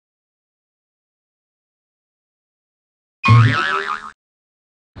Hi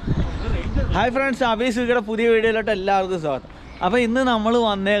friends, Abees പുതിയ വീഡിയോയിലോട്ട് എല്ലാവർക്കും സ്വാഗതം. അപ്പോൾ ഇന്ന് നമ്മൾ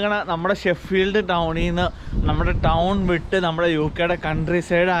വന്നേക്കണ നമ്മുടെ ഷെഫീൽഡ് ടൗണിൽ നിന്ന് നമ്മുടെ ടൗൺ വിട്ട് നമ്മുടെ യുകെയുടെ കൺട്രി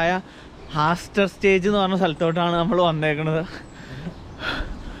സൈഡായ ഹാസ്റ്റർ സ്റ്റേജ് എന്ന് പറഞ്ഞ സ്ഥലത്തോട്ടാണ് നമ്മൾ വന്നേക്കണത്.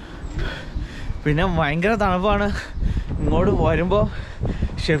 പിന്നെ ഭയങ്കര തണുപ്പാണ്. ഇങ്ങോട്ട് വരുമ്പോൾ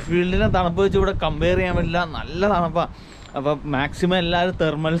ഷെഫീൽഡിനെ തണുപ്പ് വെച്ച് ഇവിടെ കമ്പയർ ചെയ്യാൻ പറ്റില്ല, നല്ല തണുപ്പാണ്. അപ്പോൾ മാക്സിമം എല്ലാവരും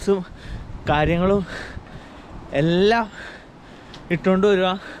തെർമൽസും കാര്യങ്ങളും എല്ലാം ഇട്ടുകൊണ്ട് വരിക.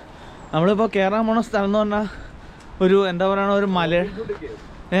 നമ്മളിപ്പോൾ കയറാൻ പോണ സ്ഥലം എന്ന് പറഞ്ഞാൽ ഒരു എന്താ പറയുക, ഒരു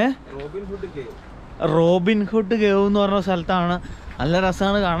റോബിൻഹുഡ് കേവ് എന്ന് പറഞ്ഞ സ്ഥലത്താണ്. നല്ല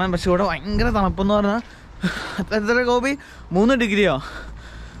രസമാണ് കാണാൻ. പക്ഷെ ഇവിടെ ഭയങ്കര തണുപ്പെന്ന് പറഞ്ഞാൽ എത്ര ഗോപി 3 ഡിഗ്രിയോ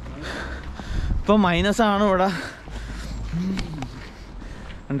ഇപ്പം മൈനസാണ് ഇവിടെ.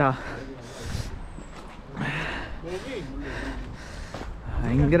 കണ്ടാ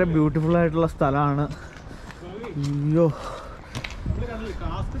ഭയങ്കര ബ്യൂട്ടിഫുൾ ആയിട്ടുള്ള സ്ഥലമാണ്. അയ്യോ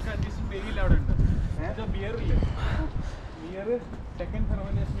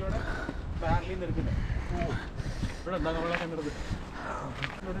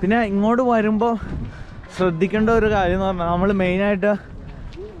പിന്നെ ഇങ്ങോട്ട് വരുമ്പോൾ ശ്രദ്ധിക്കേണ്ട ഒരു കാര്യം എന്ന് പറഞ്ഞാൽ നമ്മൾ മെയിനായിട്ട്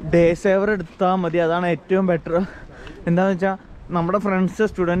ഡേ സേവർ എടുത്താൽ മതി. അതാണ് ഏറ്റവും ബെറ്റർ. എന്താണെന്ന് വെച്ചാൽ നമ്മുടെ ഫ്രണ്ട്സ്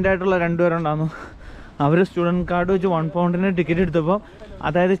സ്റ്റുഡൻ്റ് ആയിട്ടുള്ള 2 പേരുണ്ടായിരുന്നു. അവർ സ്റ്റുഡൻറ്റ് കാർഡ് വെച്ച് 1 പൗണ്ടിന് ടിക്കറ്റ് എടുത്തപ്പോൾ,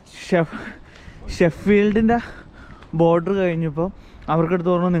 അതായത് ഷെഫീൽഡിൻ്റെ ബോർഡർ കഴിഞ്ഞപ്പോൾ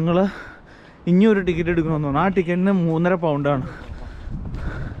അവർക്കെടുത്ത് പറഞ്ഞു നിങ്ങൾ ഇനിയൊരു ടിക്കറ്റ് എടുക്കണമെന്ന് പറഞ്ഞു. ആ ടിക്കറ്റിന് 3.5 പൗണ്ടാണ്.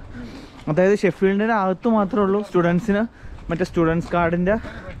 അതായത് ഷെഫീൽഡിൻ്റെ അകത്ത് മാത്രമേ ഉള്ളൂ സ്റ്റുഡൻസിന് മറ്റേ സ്റ്റുഡൻസ് കാർഡിൻ്റെ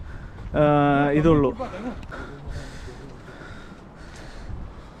ഇതുള്ളൂ.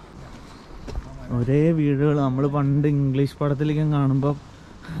 ഒരേ വീടുകൾ നമ്മൾ പണ്ട് ഇംഗ്ലീഷ് പടത്തിലേക്കും കാണുമ്പോൾ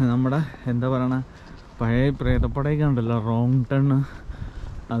നമ്മുടെ എന്താ പറയണ പഴയ പ്രേതപ്പടയൊക്കെ ഉണ്ടല്ലോ, റോങ് ടൺ,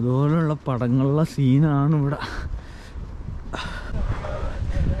 അതുപോലുള്ള പടങ്ങളുള്ള സീനാണ് ഇവിടെ.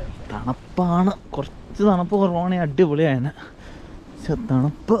 തണുപ്പാണ്, കുറച്ച് തണുപ്പ് കുറവാണെങ്കിൽ അടിപൊളിയാണ്. പക്ഷെ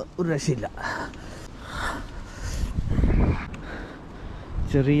തണുപ്പ് ഒരു രക്ഷയില്ല.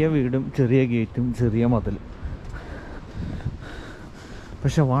 ചെറിയ വീടും ചെറിയ ഗേറ്റും ചെറിയ മതിലും,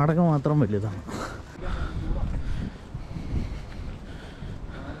 പക്ഷെ വാടക മാത്രം വലുതാണ്.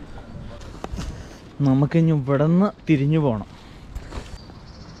 നമുക്കിനി ഇവിടെ നിന്ന് തിരിഞ്ഞു പോകണം.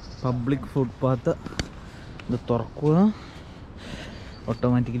 പബ്ലിക് ഫുട്പാത്ത് ഇത് തുറക്കുക,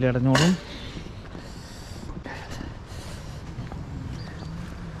 ഓട്ടോമാറ്റിക്കലി അടഞ്ഞോളും.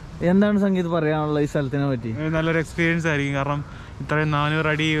 എന്താണ് സംഗീത് പറയാനുള്ള ഈ സ്ഥലത്തിനെ പറ്റി? നല്ലൊരു എക്സ്പീരിയൻസ് ആയിരിക്കും. കാരണം ഇത്രയും 400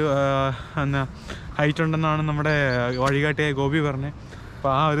 അടി ഹൈറ്റ് ഉണ്ടെന്നാണ് നമ്മുടെ വഴികാട്ടിയ ഗോപി പറഞ്ഞത്.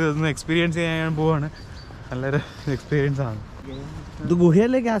 അപ്പോൾ ആ ഒരു ഇതൊന്ന് എക്സ്പീരിയൻസ് ചെയ്യാൻ പോവാണ്. നല്ലൊരു എക്സ്പീരിയൻസ് ആണ്. ഇത്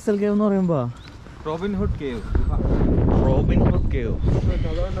ഗുഹയല്ലേ കാസൽ കേവ് എന്ന് പറയുമ്പോൾ? Robin Hood cave. റോബിൻഹുഡ് കേവ്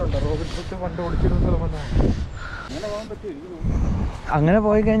അങ്ങനെ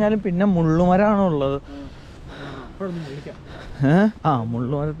പോയി കഴിഞ്ഞാലും പിന്നെ മുള്ളുമരമാണ് ഉള്ളത്.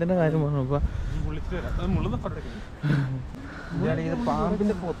 മുള്ളുമരത്തിന്റെ കാര്യം പറഞ്ഞപ്പോ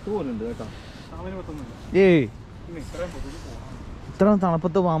പാമ്പിന്റെ പൊത്ത് പോലുണ്ട് കേട്ടോ. ഏയ് ഇത്ര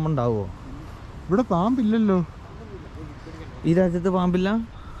തണുപ്പത്ത് പാമ്പുണ്ടാവോ? ഇവിടെ പാമ്പില്ലല്ലോ. ഈ രാജ്യത്ത് പാമ്പില്ല?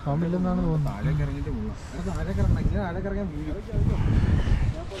 പാമ്പില്ലെന്നാണ് തോന്നുന്നത്.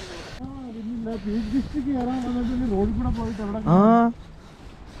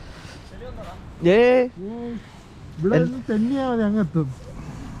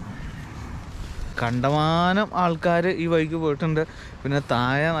 കണ്ടമാനം ആൾക്കാർ ഈ വഴിക്ക് പോയിട്ടുണ്ട്. പിന്നെ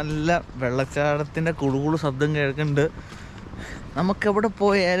താഴെ നല്ല വെള്ളച്ചാട്ടത്തിന്റെ കുളുകുളു ശബ്ദം കേൾക്കുന്നുണ്ട്. നമുക്കെവിടെ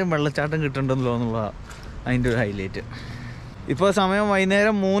പോയാലും വെള്ളച്ചാട്ടം കിട്ടണ്ടല്ലോ എന്നുള്ളതാണ് അതിൻ്റെ ഒരു ഹൈലൈറ്റ്. ഇപ്പോൾ സമയം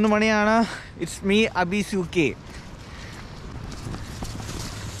വൈകുന്നേരം 3 മണിയാണ്. It's me അബീസ് UK.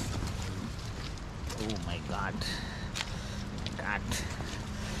 Oh my God.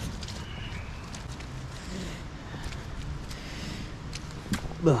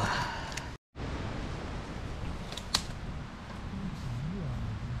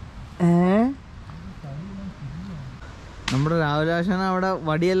 നമ്മുടെ രാവിലാശന അവിടെ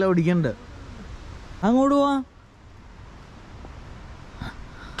വടിയെല്ലാം ഓടിക്കണ്ട്. അങ്ങോട്ട് പോവാ.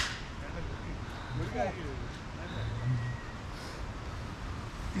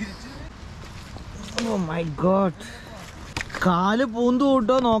 ഓ മൈ ഗോഡ്, കാല് പൂന്തു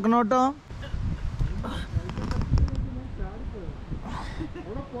കൂട്ടോ, നോക്കണോട്ടോ.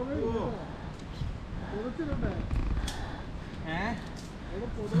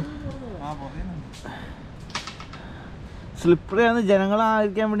 സ്ലിപ്പറി ആണ്. ജനങ്ങളെ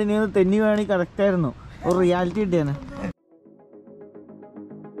ആയിരിക്കാൻ വേണ്ടി നീ തെന്നി വേണമെങ്കിൽ കറക്റ്റായിരുന്നു, ഒരു റിയാലിറ്റി കിട്ടിയാണ്.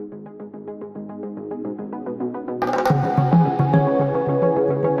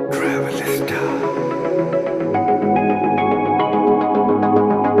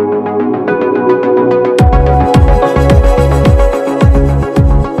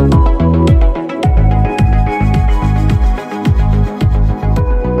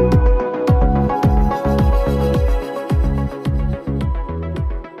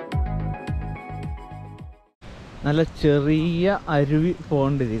 നല്ല ചെറിയ അരുവി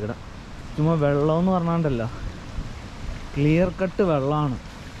പോകേണ്ടിരിക്കട. ചുമ്മാ വെള്ളമെന്ന് പറഞ്ഞാണ്ടല്ലോ, ക്ലിയർ കട്ട് വെള്ളമാണ്.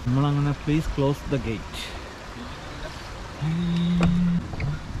 നമ്മളങ്ങനെ പ്ലീസ് ക്ലോസ് ദ ഗേറ്റ്.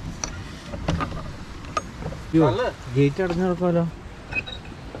 അയ്യോ, ഗേറ്റ് അടഞ്ഞു കിടക്കുമല്ലോ.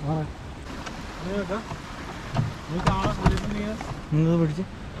 നിങ്ങൾ പിടിച്ച്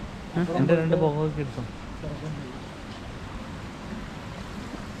എൻ്റെ 2 പോകൊക്കെ എടുത്തോ.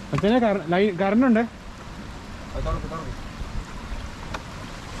 അച്ഛനെ കറണ്ട് ഉണ്ട്.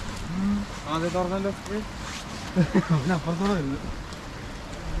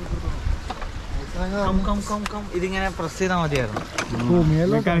 ഇതിങ്ങനെ പ്രസ് ചെയ്താൽ മതിയായിരുന്നു.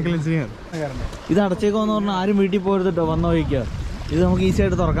 ഇത് അടച്ചേക്കോന്ന് പറഞ്ഞാൽ ആരും വീട്ടിൽ പോരുതട്ടോ, വന്ന് വഹിക്കുക. ഇത് നമുക്ക് ഈസി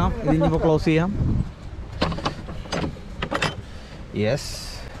ആയിട്ട് തുറക്കാം. ഇതിനിപ്പോൾ ക്ലോസ് ചെയ്യാം. യെസ്,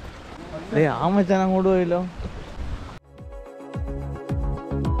 ആ മച്ചാൻ അങ്ങോട്ട് പോയല്ലോ.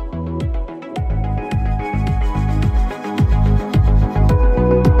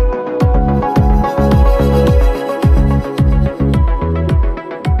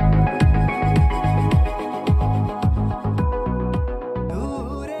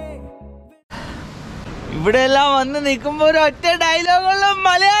 ഇവിടെ എല്ലാം വന്ന് നിൽക്കുമ്പോ ഒരു ഒറ്റ ഡയലോഗുള്ള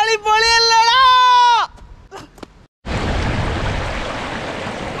മലയാളി പൊളിയല്ലടാ.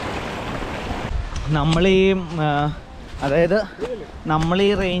 അതായത് നമ്മൾ ഈ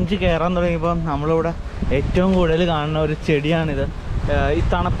റേഞ്ച് കയറാൻ തുടങ്ങിയപ്പോൾ നമ്മളിവിടെ ഏറ്റവും കൂടുതൽ കാണുന്ന ഒരു ചെടിയാണിത്. ഈ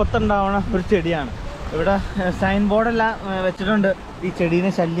തണുപ്പത്തുണ്ടാവുന്ന ഒരു ചെടിയാണ്. ഇവിടെ സൈൻ ബോർഡെല്ലാം വെച്ചിട്ടുണ്ട്, ഈ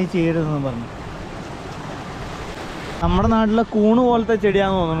ചെടീനെ ശല്യം ചെയ്യരുതെന്ന് പറഞ്ഞു. നമ്മുടെ നാട്ടിലെ കൂണ് പോലത്തെ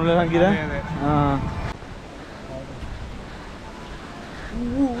ചെടിയാന്ന് തോന്നുന്നു സംഗീത.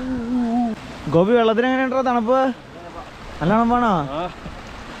 ഗോപി, വെള്ളത്തിന് എങ്ങനെയുണ്ടോ തണുപ്പ്? നല്ല തണുപ്പാണോ?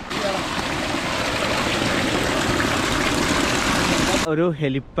 ഒരു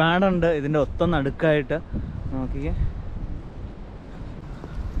ഹെലിപ്പാഡ് ഉണ്ട് ഇതിൻ്റെ ഒത്ത നടുക്കായിട്ട്. നോക്കിക്കേ,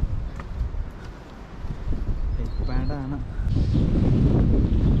 ഹെലിപ്പാഡാണ്.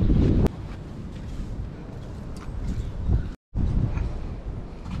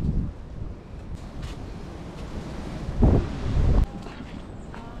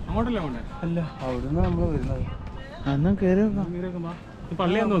 അല്ല, അവിടുന്ന് നമ്മൾ വരുന്നത്. എന്നാ കയറി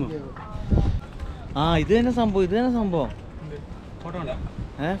പള്ളിയാന്ന് തോന്നുന്നു. ഇത് തന്നെ സംഭവം.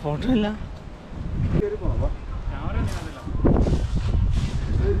 ഫോട്ടോ ഇല്ല.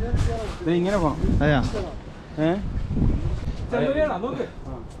 ഇങ്ങനെ പോണം. അതെയാ?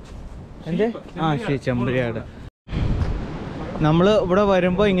 എന്തേ? ശരി, ചെമ്പരിയാട്. നമ്മൾ ഇവിടെ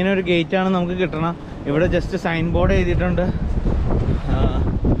വരുമ്പോൾ ഇങ്ങനെ ഒരു ഗേറ്റാണ് നമുക്ക് കിട്ടണം. ഇവിടെ ജസ്റ്റ് സൈൻ ബോർഡ് എഴുതിയിട്ടുണ്ട്,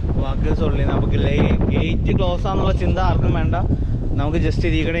 വാക്ക് സൊള്ളി. നമുക്ക് ഗേറ്റ് ക്ലോസ് ആണെന്നുള്ള ചിന്ത ആർക്കും വേണ്ട. നമുക്ക് ജസ്റ്റ്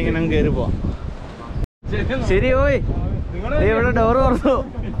ഇതിക്കടെ ഇങ്ങനെ കയറി പോവാം. ശരി, ഓയ് ഇവിടെ ഡോറ് തുറന്നു.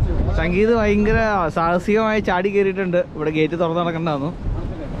 സംഗീത് ഭയങ്കര സാഹസികമായി ചാടി കയറിയിട്ടുണ്ട്. ഇവിടെ ഗേറ്റ് തുറന്ന് നടക്കണ്ടായിരുന്നു.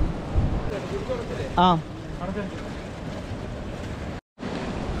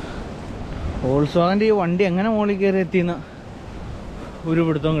 വോൾസ്വാഗൻ്റെ ഈ വണ്ടി എങ്ങനെ മുകളിൽ കയറി എത്തിയെന്ന് ഒരു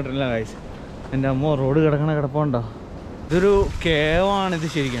പിടുത്തവും കിട്ടില്ല കാഴ്ച. എൻ്റെ അമ്മ, റോഡ് കിടപ്പുണ്ടോ? ഇതൊരു കേവാണിത്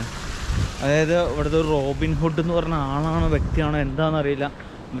ശരിക്കും. അതായത് ഇവിടുത്തെ ഒരു റോബിൻ ഹുഡ് എന്ന് പറഞ്ഞ ആളാണോ വ്യക്തിയാണോ എന്താണെന്നറിയില്ല.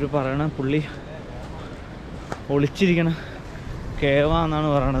 ഇവർ പറയണ പുള്ളി ഒളിച്ചിരിക്കണ കേവാന്നാണ്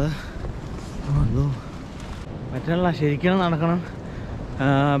പറയണത്. അതോ മറ്റല്ല, ശരിക്കും നടക്കണം.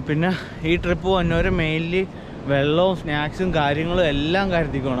 പിന്നെ ഈ ട്രിപ്പ് വന്നവർ മെയിൻലി വെള്ളവും സ്നാക്സും കാര്യങ്ങളും എല്ലാം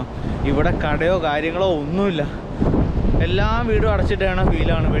കരുതിക്കണം. ഇവിടെ കടയോ കാര്യങ്ങളോ ഒന്നുമില്ല. എല്ലാ വീടും അടച്ചിട്ടാണ്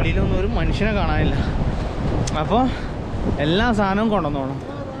ഫീലാണ്. വെളിയിലൊന്നും ഒരു മനുഷ്യനെ കാണാനില്ല. അപ്പോൾ എല്ലാ സാധനവും കൊണ്ടുവന്നോണം.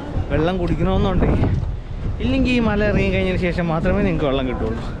 വെള്ളം കുടിക്കണമെന്നുണ്ടെങ്കിൽ. ഇല്ലെങ്കിൽ ഈ മല ഇറങ്ങി കഴിഞ്ഞതിന് ശേഷം മാത്രമേ നിങ്ങൾക്ക് വെള്ളം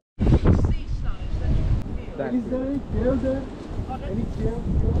കിട്ടുള്ളൂ.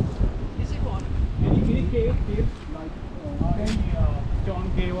 Stone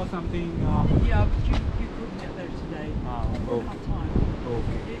cave or something? Yeah, but you couldn't get there today. Okay. Have time.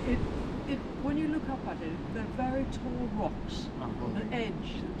 Okay. When you look up at it, they're very tall rocks. An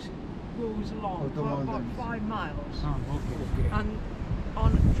edge that goes along for about 5 miles. Okay. And on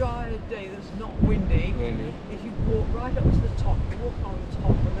a dry day that's not windy, if you walk right up to the top, you walk on the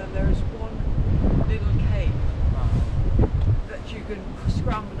top, and then there's one little cave that you can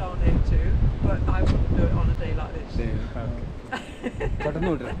scramble down into. But I wouldn't do it on a day like this.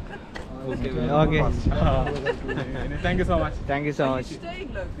 Okay. Thank you so much. Thank you so Are much. you staying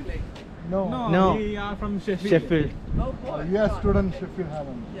locally? No. We are from Sheffield. Sheffield. Oh boy. You are student Sheffield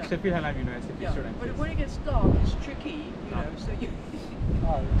Haven. Yeah. Sheffield Hallam University Yeah. student. But when it gets dark, it's tricky, you know. So you,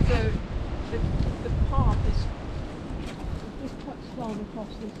 so the path is just quite strong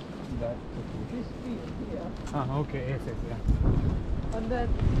across this field here, Okay. Yes. Yeah. and then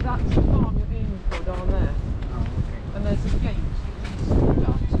that's the farm you're aiming for down there. And there's a gate through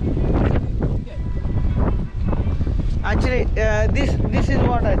that. Actually, this is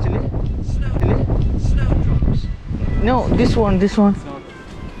what actually? Snowdrops. No, this one.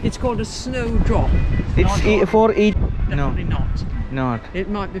 It's called a snowdrop. It's for eat. Definitely not. Not. It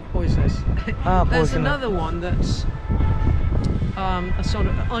might be poisonous. Ah, There's poisonous. another one that's a sort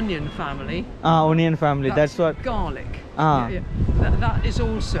of onion family. Onion family. That's what. Garlic. Ah. Yeah. That is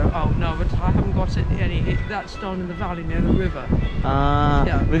also. Oh no, but I haven't got any. That's down in the valley near the river.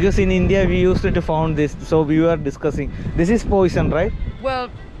 Yeah. Because in India we used to found this, so we were discussing. This is poison, right? Well,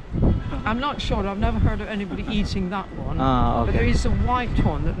 I'm not sure. I've never heard of anybody eating that one. Okay. But there is a white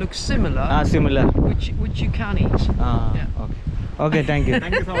one that looks similar. Similar. Which you can eat. Yeah. Okay, thank you.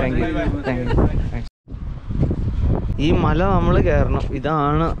 Thank you so much. Thank you. Bye-bye. Thank you. Thanks. ഈ മല നമ്മൾ കയറണം.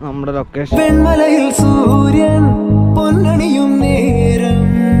 ഇതാണ് നമ്മുടെ location. വെൺമലയിൽ സൂര്യൻ പൊന്നണിയും നേരം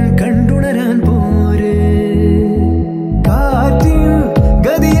കണ്ടുണരാൻ പോര് കാറ്റിൻ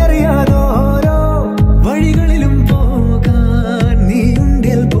ഗതിയറിയാതോരോ വഴികളിലും പോകാൻ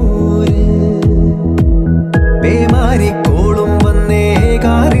നീയുണ്ടിൽ പോര് പേമാരിക്കോളും വന്നേ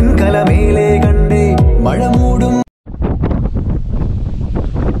കാറിൻ കലമേലെ കണ്ടേ മഴ മൂടും.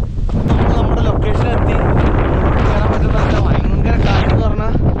 നമ്മുടെ ലൊക്കേഷനിലെത്തി. കയറാൻ പറ്റുന്ന ഭയങ്കര കാറ്റെന്ന്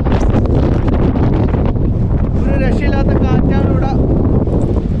പറഞ്ഞാൽ ഒരു രക്ഷയില്ലാത്ത കാറ്റാണ് ഇവിടെ.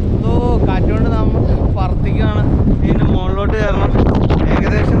 കാറ്റുകൊണ്ട് നമ്മൾ പറത്തിക്കുകയാണ്. ഇതിന് മുകളിലോട്ട് കയറണം.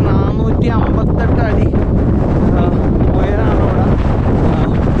 ഏകദേശം 458 അടി ഉയരാണ് ഇവിടെ.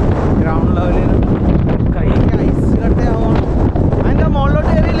 ഗ്രൗണ്ട് ലെവലിൽ കൈക്ക് ഐസ് കട്ടയാവുകയാണ്. അതിൻ്റെ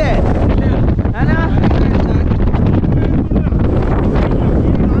മുകളിലോട്ട് കയറിയില്ലേ?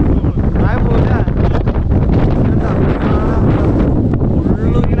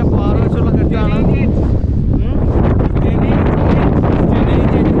 ഉള്ളിങ്ങനെ പാറ വെച്ചുള്ള കെട്ടാണ്.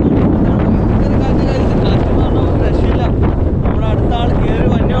 രക്ഷയില്ല. നമ്മുടെ അടുത്ത ആൾ കയറി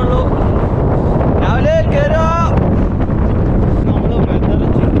വന്നേ ഉള്ളൂ. രാവിലെ കയറുക. നമ്മൾ വെതർ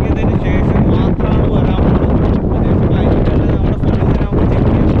ചെക്ക് ചെയ്തതിന് ശേഷം മാത്രമാണ് വരാൻ പറ്റുള്ളൂ. അതേ ക്ലൈമറ്റ് അല്ലേ നമ്മുടെ ഫോണിൽ തന്നെ നമുക്ക്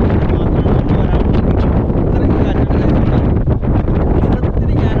ചെക്ക് ചെയ്ത് മാത്രമാണ് നമ്മൾ വരാൻ പറ്റുള്ളൂ. ഇത്രയും കാറ്റുണ്ട്.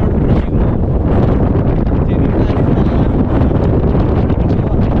 ഇതത്തിന് ഞാനവിടെ പിടിച്ചിരിക്കുന്നു.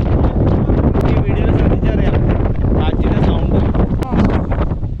 ഈ വീഡിയോയിൽ ശ്രദ്ധിച്ചറിയാം കാറ്റിൻ്റെ സൗണ്ട്.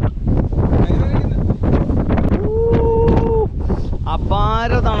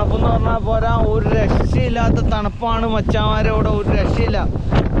 അപാര തണുപ്പെന്ന് പറഞ്ഞാൽ പോരാ, ഒരു രക്ഷയില്ലാത്ത തണുപ്പാണ് മച്ചാമാരോടെ. ഒരു രക്ഷയില്ല.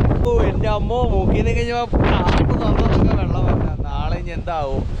 എൻ്റെ അമ്മ മൂക്കിന്ന് കഴിഞ്ഞപ്പോൾ കാപ്പ് തന്നതൊക്കെ വെള്ളം വരാം. നാളെ ഇനി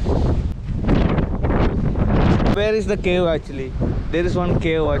എന്താവും? Where is the cave actually? There is one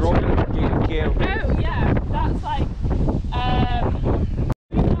cave actually.